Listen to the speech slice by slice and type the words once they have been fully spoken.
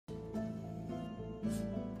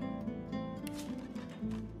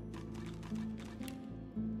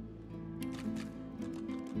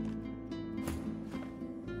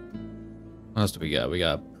What else do we got? We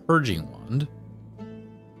got Purging Wand.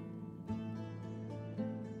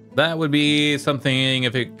 That would be something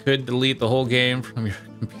if it could delete the whole game from your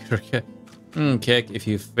computer. Kick. If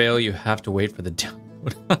you fail, you have to wait for the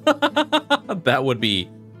download. That would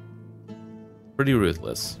be pretty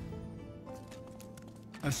ruthless.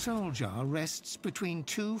 A soul jar rests between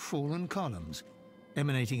two fallen columns,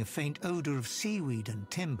 emanating a faint odor of seaweed and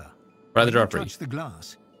timber. Try the jar When you free. touch the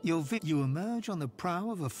glass, you emerge on the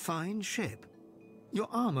prow of a fine ship. Your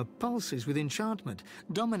armor pulses with enchantment,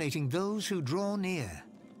 dominating those who draw near.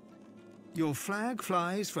 Your flag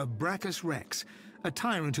flies for Brachus Rex, a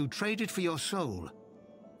tyrant who traded for your soul.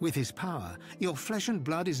 With his power, your flesh and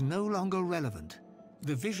blood is no longer relevant.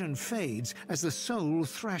 The vision fades as the soul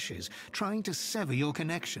thrashes, trying to sever your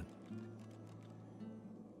connection.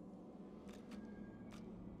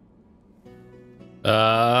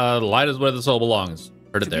 Light is where the soul belongs.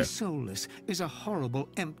 Heard it there. To be soulless is a horrible,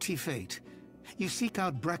 empty fate. You seek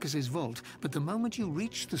out Brachus's vault, but the moment you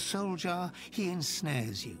reach the soul jar, he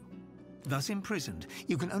ensnares you. Thus imprisoned,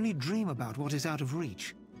 you can only dream about what is out of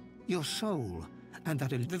reach. Your soul, and that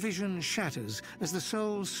the vision shatters as the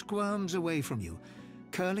soul squirms away from you,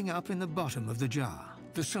 curling up in the bottom of the jar.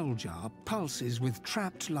 The soul jar pulses with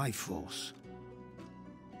trapped life force.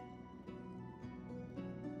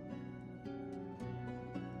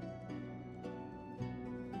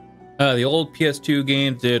 The old PS2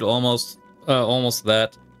 games did almost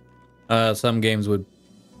that. Some games would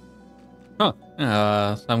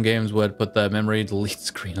some games would put the memory delete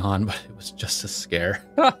screen on, but it was just a scare.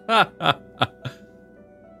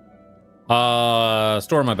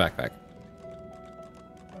 Store in my backpack.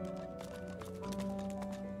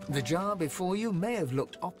 The jar before you may have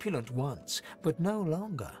looked opulent once, but no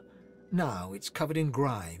longer. Now it's covered in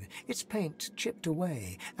grime, its paint chipped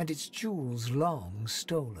away, and its jewels long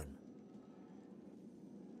stolen.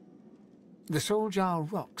 The soul jar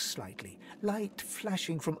rocks slightly, light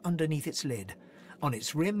flashing from underneath its lid. On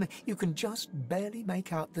its rim, you can just barely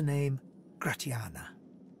make out the name Gratiana.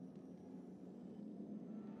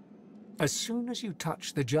 As soon as you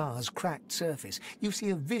touch the jar's cracked surface, you see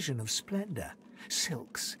a vision of splendor,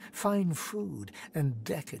 silks, fine food, and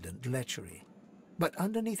decadent lechery. But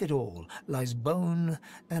underneath it all lies bone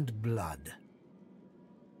and blood.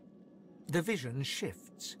 The vision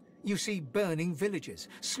shifts. You see burning villages,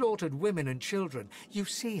 slaughtered women and children. You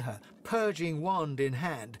see her, purging wand in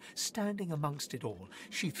hand, standing amongst it all.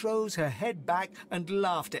 She throws her head back and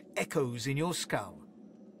laughter echoes in your skull.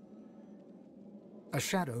 A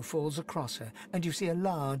shadow falls across her, and you see a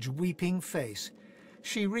large, weeping face.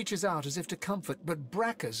 She reaches out as if to comfort, but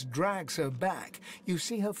Brachus drags her back. You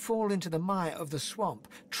see her fall into the mire of the swamp,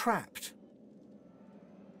 trapped.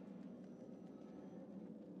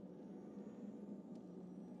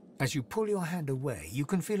 As you pull your hand away, you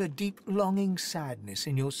can feel a deep, longing sadness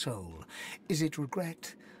in your soul. Is it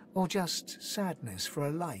regret, or just sadness for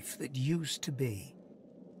a life that used to be?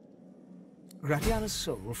 Gratiana's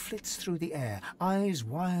soul flits through the air, eyes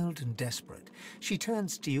wild and desperate. She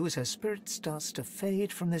turns to you as her spirit starts to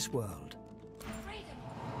fade from this world. Freedom!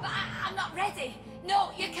 But I'm not ready!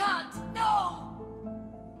 No, you can't! No!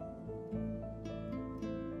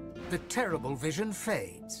 The terrible vision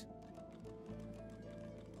fades.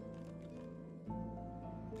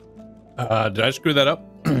 Did I screw that up?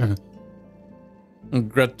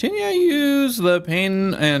 Gratinia used the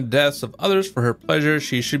pain and deaths of others for her pleasure.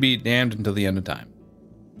 She should be damned until the end of time.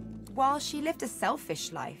 While she lived a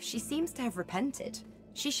selfish life, she seems to have repented.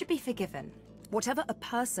 She should be forgiven. Whatever a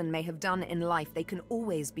person may have done in life, they can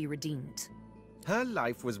always be redeemed. Her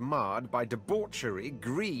life was marred by debauchery,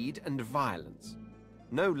 greed, and violence.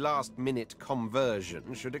 No last-minute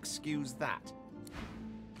conversion should excuse that.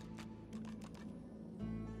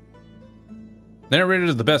 Narrator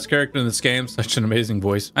is the best character in this game. Such an amazing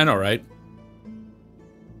voice. I know, right?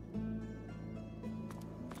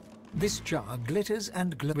 This jar glitters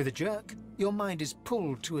and glitters. With a jerk, your mind is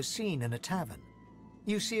pulled to a scene in a tavern.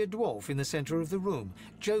 You see a dwarf in the center of the room,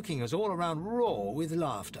 joking as all around roar with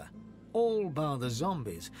laughter. All bar the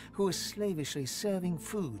zombies, who are slavishly serving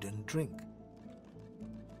food and drink.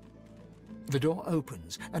 The door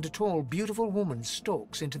opens, and a tall, beautiful woman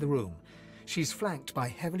stalks into the room. She's flanked by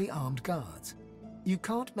heavily armed guards. You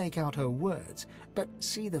can't make out her words, but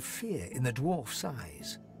see the fear in the dwarf's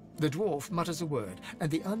eyes. The dwarf mutters a word,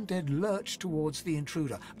 and the undead lurch towards the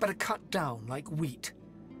intruder, but are cut down like wheat.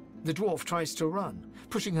 The dwarf tries to run,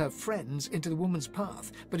 pushing her friends into the woman's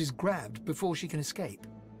path, but is grabbed before she can escape.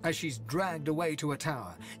 As she's dragged away to a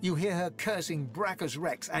tower, you hear her cursing Brachus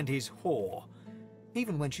Rex and his whore.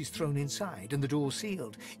 Even when she's thrown inside and the door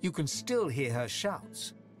sealed, you can still hear her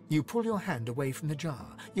shouts. You pull your hand away from the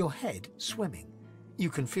jar, your head swimming. You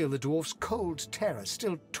can feel the dwarf's cold terror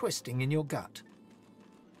still twisting in your gut.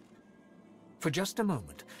 For just a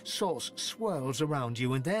moment, sauce swirls around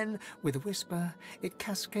you, and then, with a whisper, it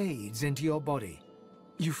cascades into your body.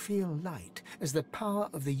 You feel light as the power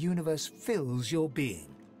of the universe fills your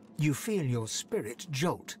being. You feel your spirit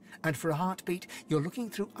jolt, and for a heartbeat, you're looking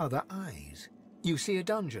through other eyes. You see a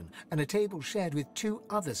dungeon and a table shared with 2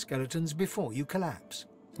 other skeletons before you collapse.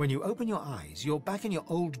 When you open your eyes, you're back in your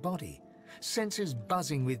old body, senses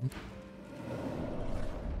buzzing with...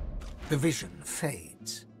 The vision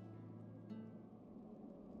fades.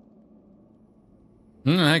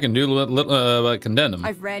 I can do condemn him.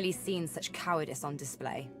 I've rarely seen such cowardice on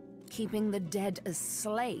display. Keeping the dead as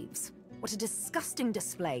slaves. What a disgusting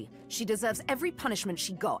display. She deserves every punishment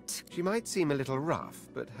she got. She might seem a little rough,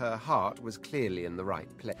 but her heart was clearly in the right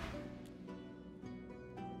place.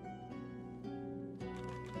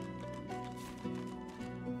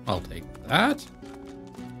 I'll take that.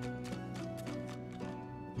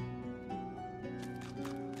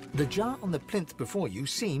 The jar on the plinth before you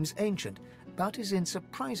seems ancient, but is in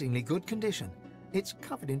surprisingly good condition. It's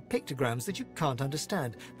covered in pictograms that you can't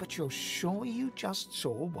understand, but you're sure you just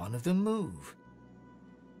saw one of them move.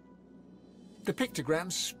 The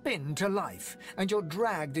pictograms spin to life, and you're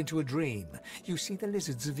dragged into a dream. You see the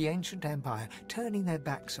lizards of the ancient empire turning their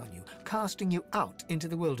backs on you, casting you out into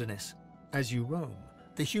the wilderness. As you roam,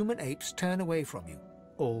 the human apes turn away from you,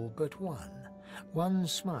 all but one. One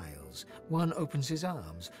smiles, one opens his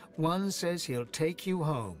arms, one says he'll take you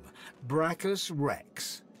home. Brachus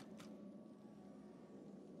Rex.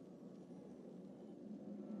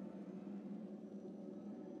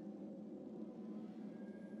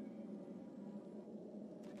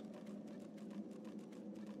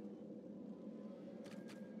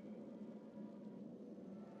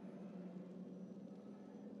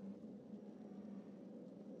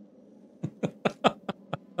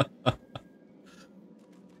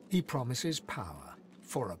 He promises power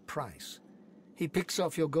for a price. He picks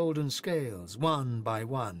off your golden scales, one by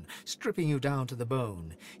one, stripping you down to the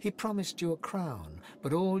bone. He promised you a crown,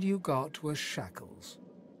 but all you got was shackles.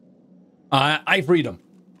 I freed him.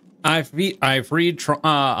 I freed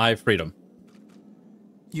him.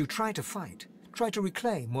 You try to fight, try to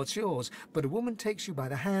reclaim what's yours, but a woman takes you by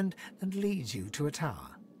the hand and leads you to a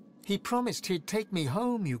tower. He promised he'd take me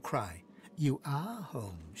home, you cry. You are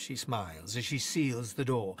home, she smiles as she seals the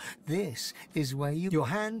door. This is where you... Your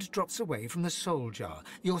hand drops away from the soul jar,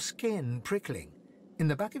 your skin prickling. In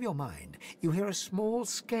the back of your mind, you hear a small,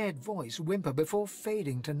 scared voice whimper before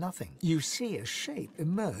fading to nothing. You see a shape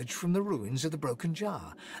emerge from the ruins of the broken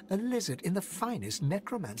jar, a lizard in the finest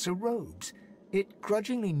necromancer robes. It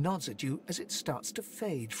grudgingly nods at you as it starts to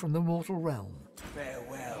fade from the mortal realm.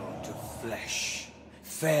 Farewell to flesh.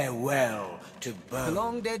 Farewell to bone. The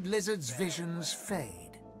long-dead lizard's visions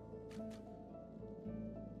fade.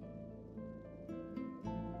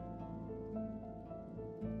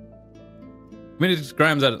 Many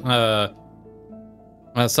describes that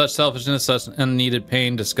such selfishness, such unneeded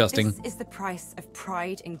pain, disgusting. This is the price of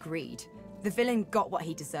pride and greed. The villain got what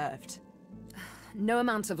he deserved. No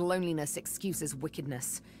amount of loneliness excuses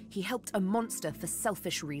wickedness. He helped a monster for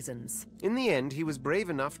selfish reasons. In the end, he was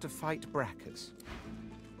brave enough to fight Brachus.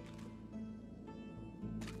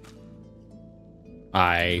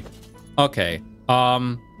 Okay.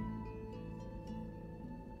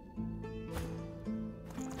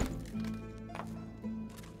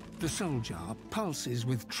 The soul jar pulses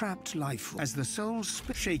with trapped life as the soul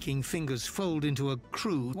shaking fingers fold into a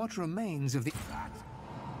crude what remains of the...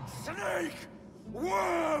 Snake!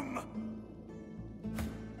 Worm!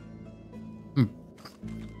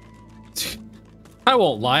 I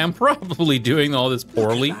won't lie, I'm probably doing all this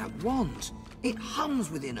poorly. Look at that wand. It hums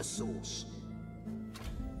within a source.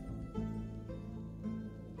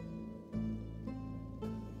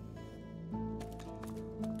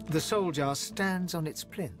 The soul jar stands on its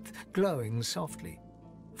plinth, glowing softly.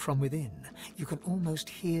 From within, you can almost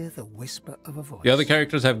hear the whisper of a voice. The other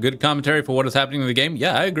characters have good commentary for what is happening in the game?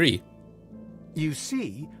 Yeah, I agree. You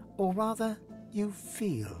see, or rather, you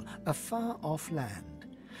feel a far-off land.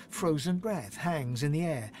 Frozen breath hangs in the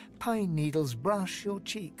air, pine needles brush your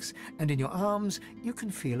cheeks, and in your arms you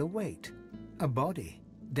can feel a weight. A body,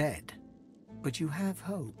 dead. But you have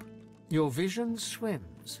hope. Your vision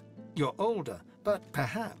swims. You're older, but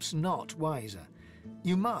perhaps not wiser.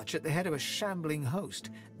 You march at the head of a shambling host,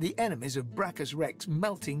 the enemies of Brachus Rex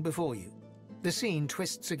melting before you. The scene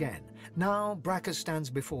twists again. Now Brachus stands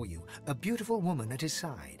before you, a beautiful woman at his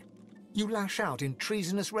side. You lash out in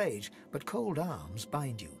treasonous rage, but cold arms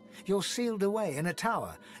bind you. You're sealed away in a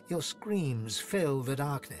tower. Your screams fill the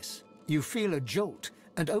darkness. You feel a jolt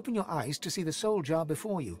and open your eyes to see the soul jar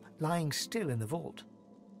before you, lying still in the vault.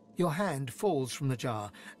 Your hand falls from the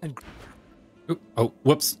jar and... Oh,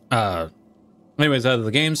 whoops. Anyways,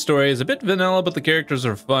 the game story is a bit vanilla, but the characters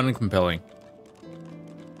are fun and compelling.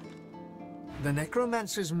 The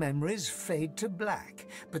necromancer's memories fade to black,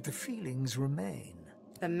 but the feelings remain.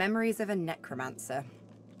 The memories of a necromancer.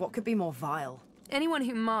 What could be more vile? Anyone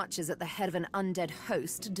who marches at the head of an undead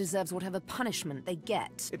host deserves whatever punishment they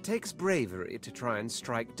get. It takes bravery to try and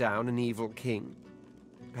strike down an evil king.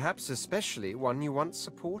 Perhaps especially one you once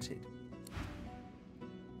supported.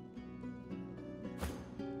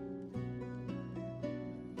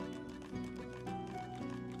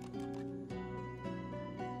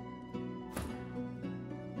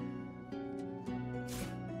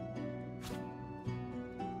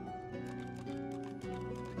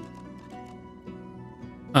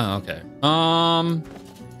 Oh, okay.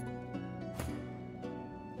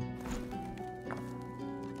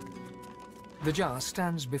 The jar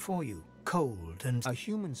stands before you, cold, and a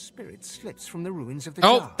human spirit slips from the ruins of the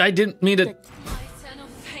jar. Oh, I didn't mean to. Eternal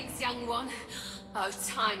thanks, young one. Oh,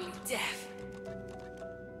 time you deaf.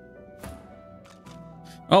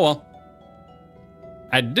 Oh, well.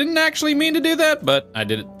 I didn't actually mean to do that, but I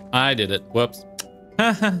did it. I did it. Whoops.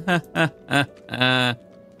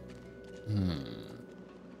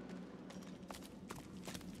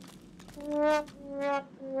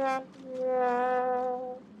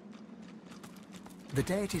 The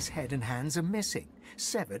deity's head and hands are missing,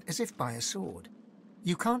 severed as if by a sword.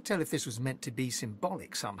 You can't tell if this was meant to be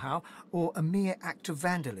symbolic somehow, or a mere act of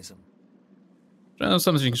vandalism.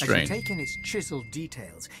 Something As strange. you take in its chiseled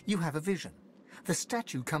details, you have a vision. The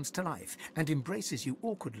statue comes to life and embraces you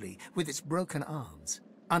awkwardly with its broken arms.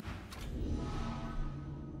 That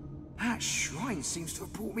shrine seems to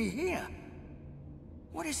have brought me here.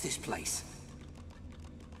 What is this place?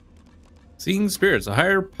 Seeing spirits. A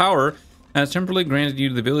higher power has temporarily granted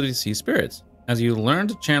you the ability to see spirits. As you learn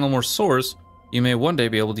to channel more source, you may one day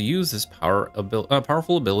be able to use this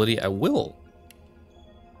powerful ability at will.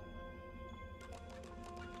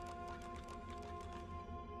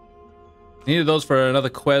 Needed those for another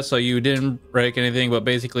quest, so you didn't break anything, but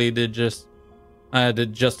basically did just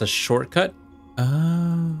a shortcut.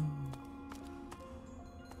 Oh.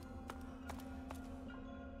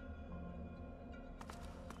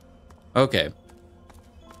 Okay.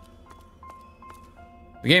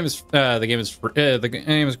 The game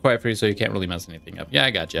is quite free, so you can't really mess anything up. Yeah,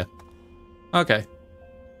 I gotcha. Okay.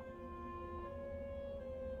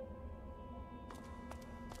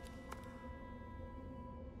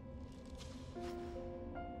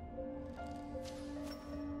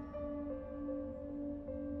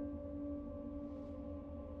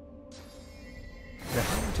 The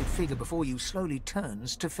helmeted figure before you slowly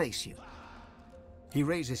turns to face you. He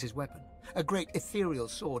raises his weapon, a great ethereal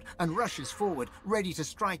sword, and rushes forward, ready to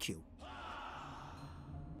strike you.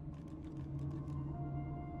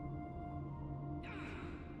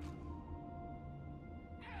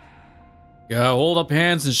 Yeah, hold up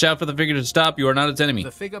hands and shout for the figure to stop. You are not its enemy.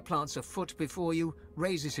 The figure plants a foot before you,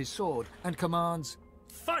 raises his sword, and commands,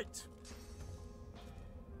 "Fight!"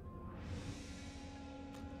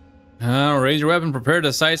 Raise your weapon, prepare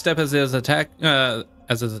to sidestep as his attack, and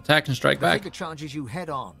strike The back. figure charges you head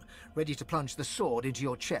on, ready to plunge the sword into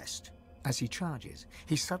your chest. As he charges,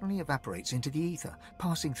 he suddenly evaporates into the ether,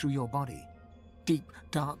 passing through your body. Deep,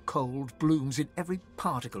 dark cold blooms in every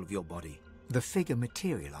particle of your body. The figure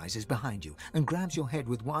materializes behind you and grabs your head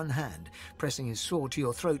with one hand, pressing his sword to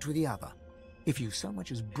your throat with the other. If you so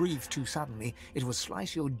much as breathe too suddenly, it will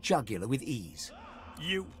slice your jugular with ease.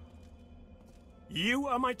 You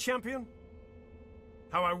are my champion?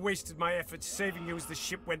 How I wasted my efforts saving you as the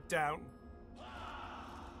ship went down.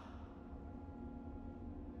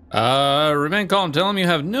 Remain calm. Tell him you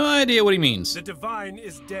have no idea what he means. The Divine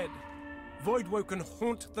is dead. Voidwoken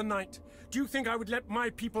haunt the night. Do you think I would let my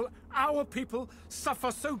people, our people,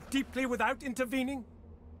 suffer so deeply without intervening?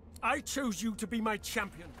 I chose you to be my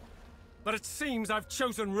champion, but it seems I've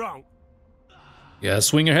chosen wrong. Yeah,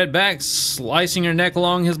 swing your head back, slicing your neck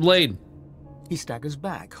along his blade. He staggers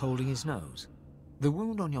back, holding his nose. The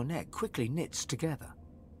wound on your neck quickly knits together.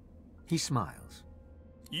 He smiles.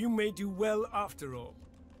 You may do well after all.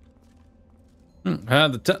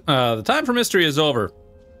 The time for mystery is over.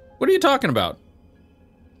 What are you talking about?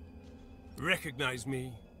 Recognize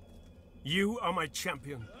me. You are my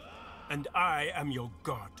champion, and I am your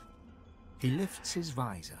god. He lifts his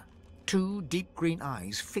visor. Two deep green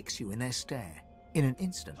eyes fix you in their stare. In an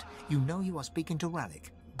instant, you know you are speaking to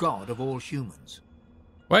Ralik, god of all humans.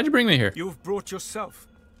 Why'd you bring me here? You have brought yourself.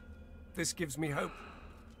 This gives me hope.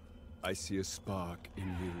 I see a spark in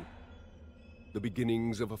you. The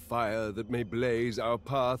beginnings of a fire that may blaze our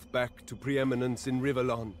path back to preeminence in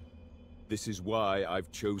Rivellon. This is why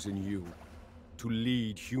I've chosen you. To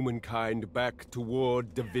lead humankind back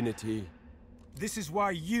toward divinity. This is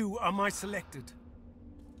why you are my selected.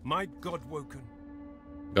 My Godwoken.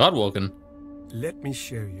 Godwoken? Let me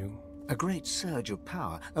show you. A great surge of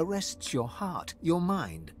power arrests your heart, your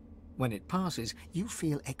mind. When it passes, you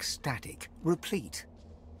feel ecstatic, replete.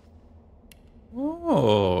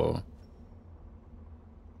 Oh.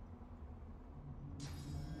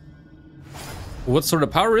 What sort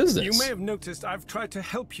of power is this? You may have noticed I've tried to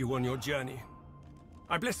help you on your journey.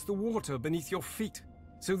 I blessed the water beneath your feet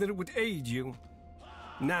so that it would aid you.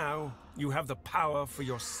 Now you have the power for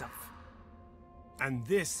yourself. And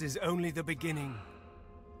this is only the beginning.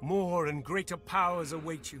 More and greater powers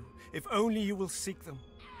await you, if only you will seek them.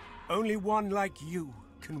 Only one like you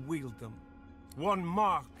can wield them. One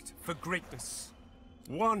marked for greatness.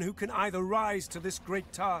 One who can either rise to this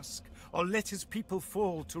great task, or let his people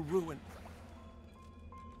fall to ruin.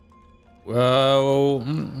 Well,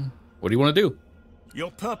 what do you want to do? Your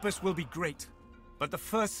purpose will be great, but the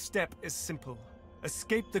first step is simple.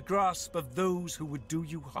 Escape the grasp of those who would do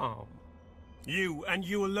you harm. You and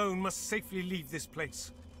you alone must safely leave this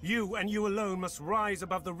place. You and you alone must rise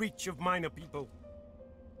above the reach of minor people.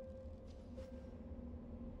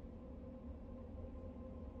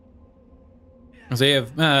 So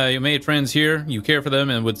you made friends here, you care for them,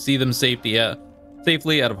 and would see them safely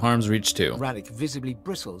out of harm's reach too. Ralik visibly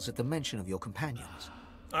bristles at the mention of your companions.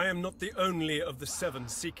 I am not the only of the 7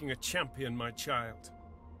 seeking a champion, my child.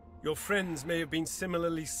 Your friends may have been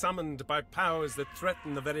similarly summoned by powers that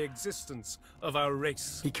threaten the very existence of our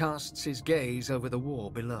race. He casts his gaze over the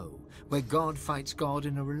war below, where God fights God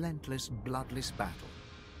in a relentless, bloodless battle.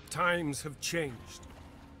 Times have changed.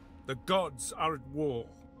 The gods are at war.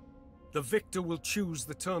 The victor will choose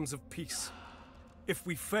the terms of peace. If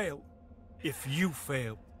we fail, if you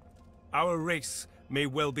fail, our race may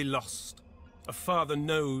well be lost. A father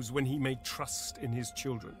knows when he may trust in his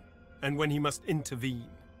children, and when he must intervene.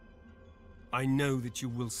 I know that you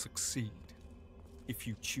will succeed, if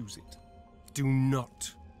you choose it. Do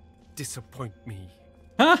not disappoint me.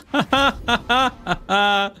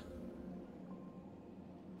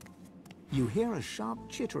 You hear a sharp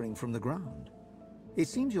chittering from the ground. It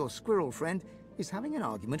seems your squirrel friend is having an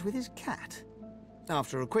argument with his cat.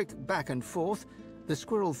 After a quick back and forth, the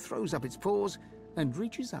squirrel throws up its paws and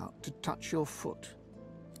reaches out to touch your foot.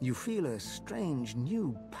 You feel a strange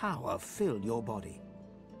new power fill your body.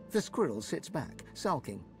 The squirrel sits back,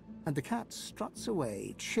 sulking, and the cat struts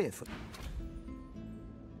away cheerfully.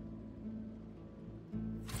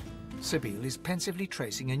 Sibyl is pensively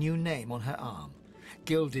tracing a new name on her arm,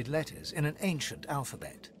 gilded letters in an ancient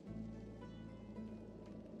alphabet.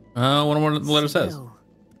 I wonder what the letter says. Sibyl.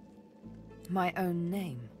 My own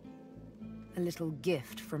name. A little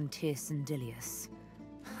gift from Tyrsendilius.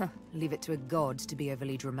 Leave it to a god to be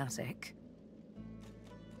overly dramatic.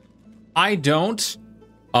 I don't.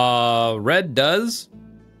 Red does.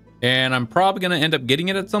 And I'm probably going to end up getting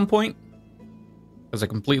it at some point. Because I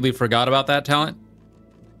completely forgot about that talent.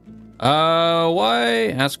 Why?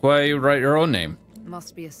 Ask why you write your own name.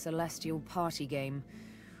 Must be a celestial party game.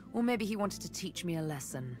 Or maybe he wanted to teach me a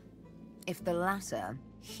lesson. If the latter,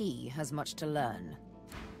 he has much to learn.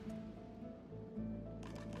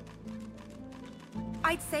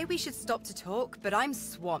 I'd say we should stop to talk, but I'm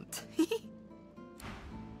swamped.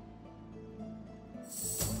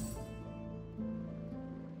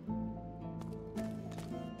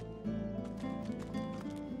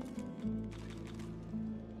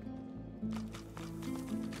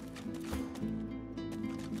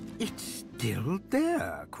 It's still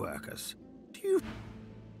there, Quercus. Do you...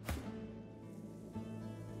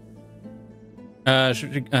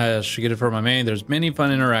 Should get it for my main. There's many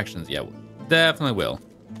fun interactions. Yeah, definitely will.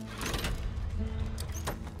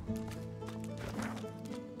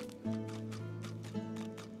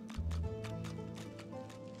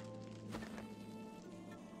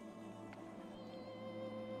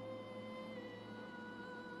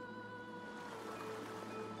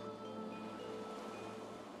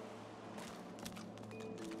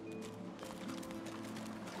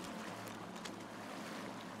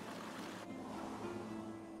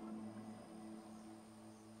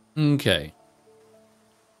 Okay.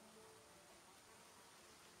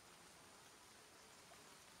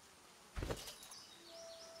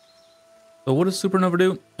 So what does supernova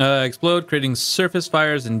do? Explode, creating surface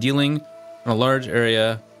fires and dealing on a large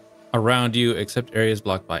area around you, except areas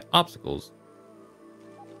blocked by obstacles.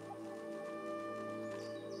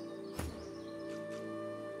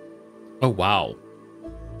 Oh, wow.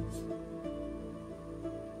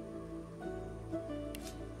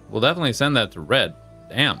 We'll definitely send that to Red.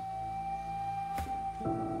 Damn.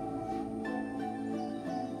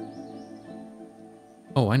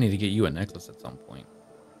 Oh, I need to get you a necklace at some point.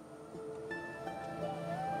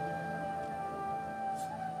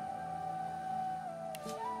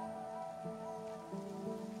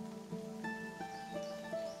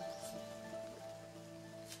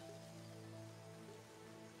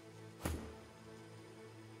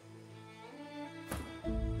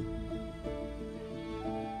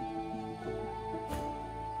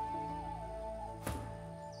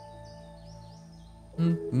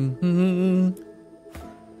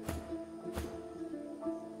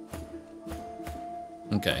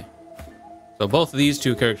 Okay. So both of these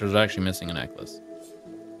two characters are actually missing a necklace.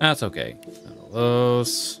 That's okay.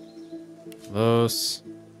 Those.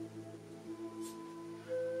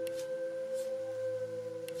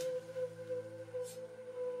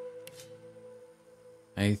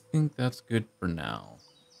 I think that's good for now.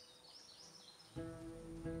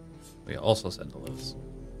 We also send those.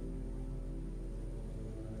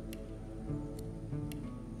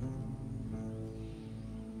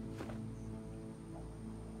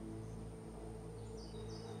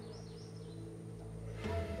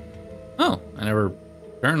 Oh,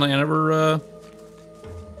 apparently I never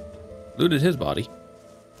looted his body.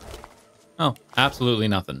 Oh, absolutely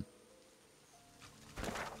nothing.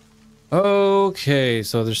 Okay,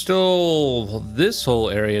 so there's still this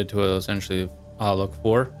whole area to essentially look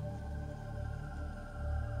for.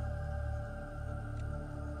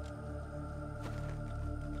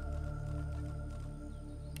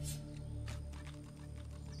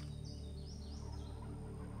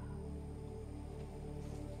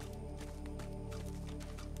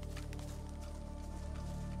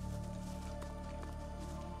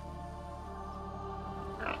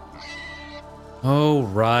 Oh,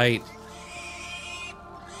 right.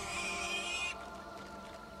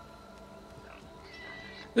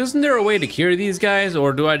 Isn't there a way to cure these guys,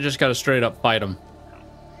 or do I just gotta straight up fight them?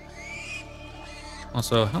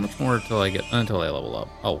 Also, how much more until I level up?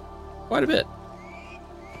 Oh, quite a bit.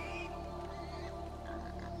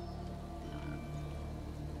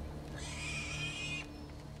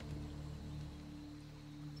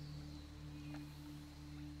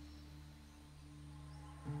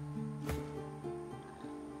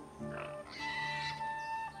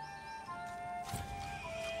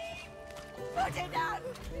 Put it out!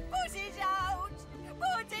 Put it out!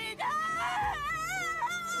 Put it out!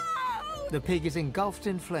 The pig is engulfed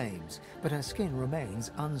in flames, but her skin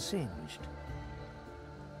remains unsinged.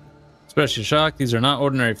 Especially shocked, these are not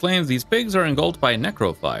ordinary flames. These pigs are engulfed by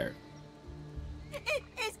necrofire. It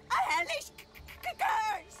is a hellish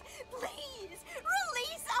curse! Please,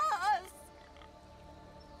 release us!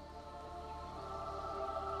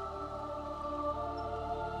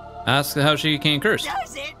 Ask how she can curse.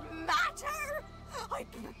 Does it matter? I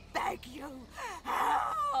beg you,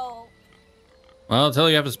 help! Well, I'll tell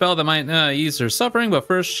you, I have a spell that might ease her suffering, but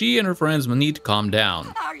first she and her friends will need to calm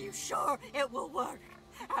down. Are you sure it will work?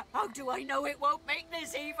 How do I know it won't make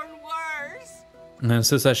this even worse? And then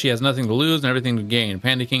insists that she has nothing to lose and everything to gain.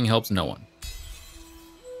 Panicking helps no one.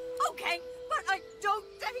 Okay, but I don't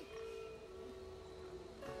think...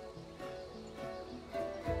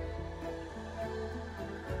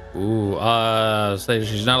 Ooh, say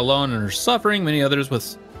she's not alone in her suffering. Many others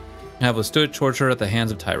have withstood torture at the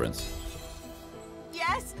hands of tyrants.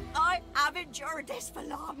 Yes, I have endured this for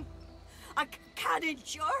long. I can't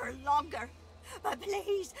endure longer. But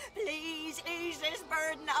please, please ease this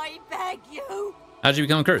burden, I beg you. How'd you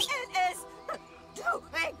become cursed? It is the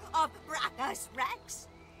doing of Brachus Rex.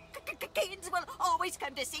 Kings will always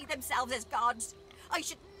come to see themselves as gods. I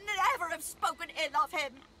should never have spoken ill of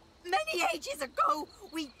him. Many ages ago,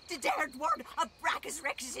 we dared word of Brachus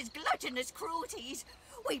Rex's gluttonous cruelties.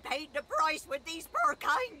 We paid the price with these poor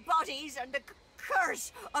kind bodies and the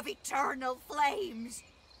curse of eternal flames.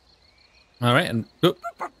 All right, and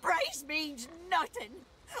Praise means nothing.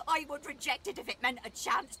 I would reject it if it meant a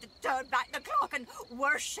chance to turn back the clock and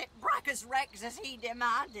worship Brachus Rex as he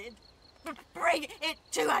demanded. Bring it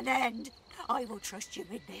to an end. I will trust you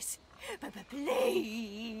in this, but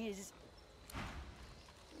please.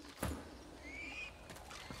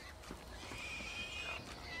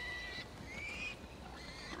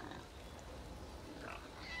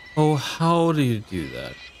 oh, how do you do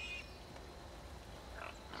that?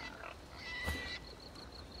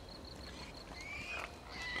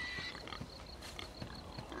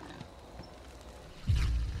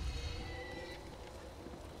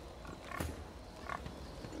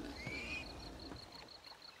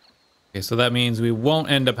 Okay, so that means we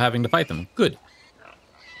won't end up having to fight them. Good.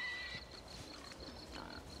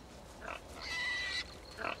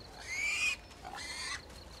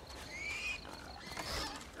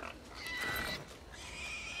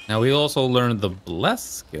 Now we also learned the bless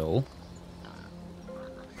skill.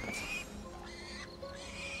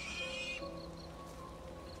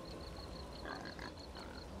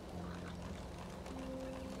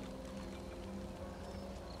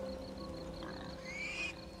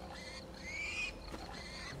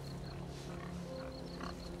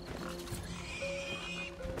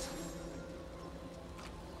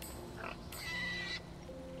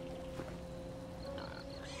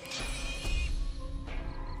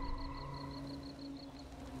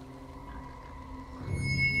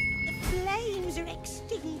 The flames are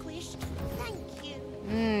extinguished. Thank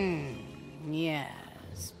you.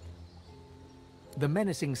 Yes. The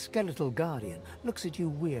menacing skeletal guardian looks at you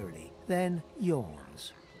wearily, then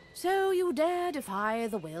yawns. So you dare defy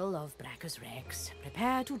the will of Brachus Rex,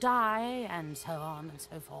 prepare to die, and so on and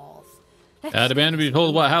so forth. I demand to be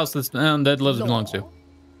told what house this undead lives belongs to.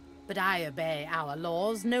 But I obey our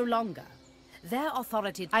laws no longer. Their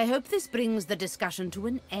authority... I hope this brings the discussion to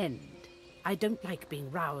an end. I don't like being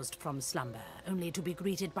roused from slumber, only to be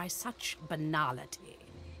greeted by such banality.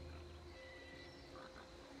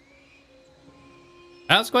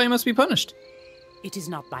 That's why he must be punished. It is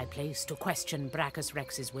not my place to question Brachus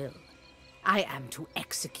Rex's will. I am to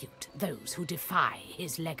execute those who defy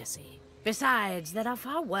his legacy. Besides, there are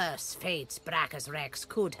far worse fates Brachus Rex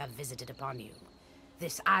could have visited upon you.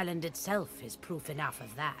 This island itself is proof enough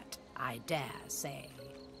of that, I dare say.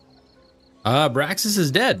 Braxis is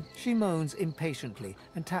dead. She moans impatiently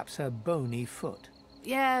and taps her bony foot.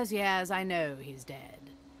 Yes, I know he's dead.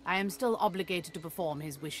 I am still obligated to perform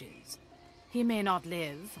his wishes. He may not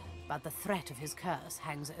live, but the threat of his curse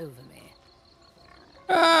hangs over me.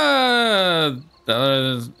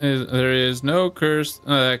 There is no curse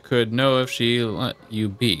that could know if she let you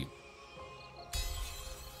be.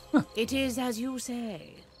 Huh. It is as you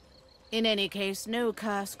say. In any case, no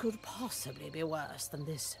curse could possibly be worse than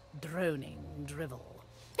this droning drivel.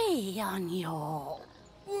 Be on your...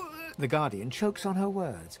 The guardian chokes on her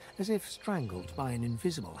words, as if strangled by an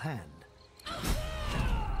invisible hand.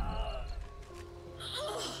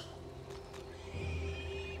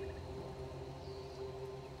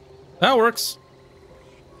 That works.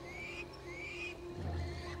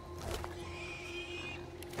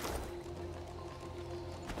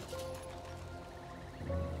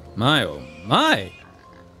 My, oh my.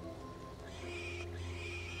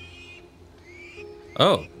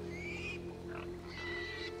 Oh.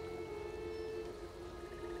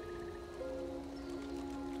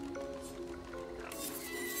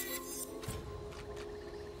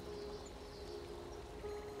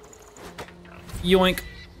 Yoink.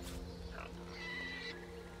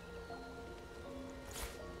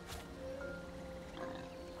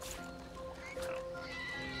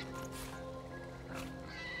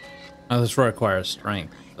 Oh, this requires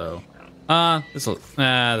strength, so. This is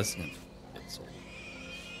gonna.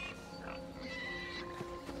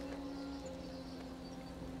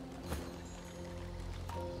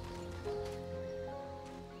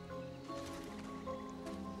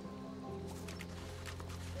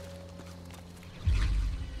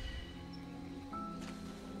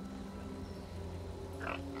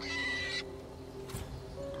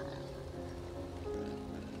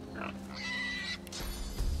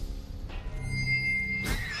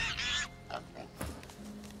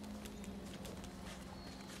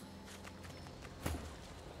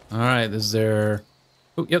 All right, is there...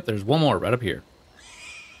 Oh, yep, there's one more right up here.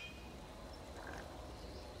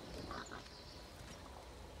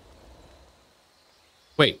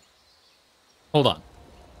 Wait. Hold on.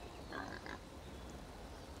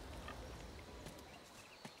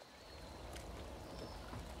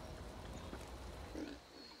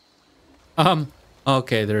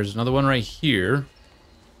 Okay, there's another one right here.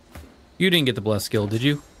 You didn't get the bless skill, did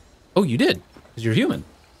you? Oh, you did, because you're human.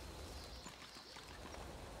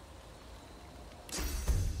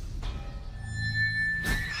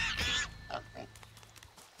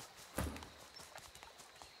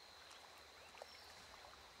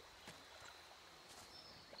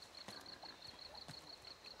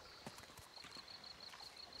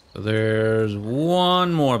 So there's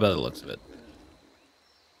one more by the looks of it.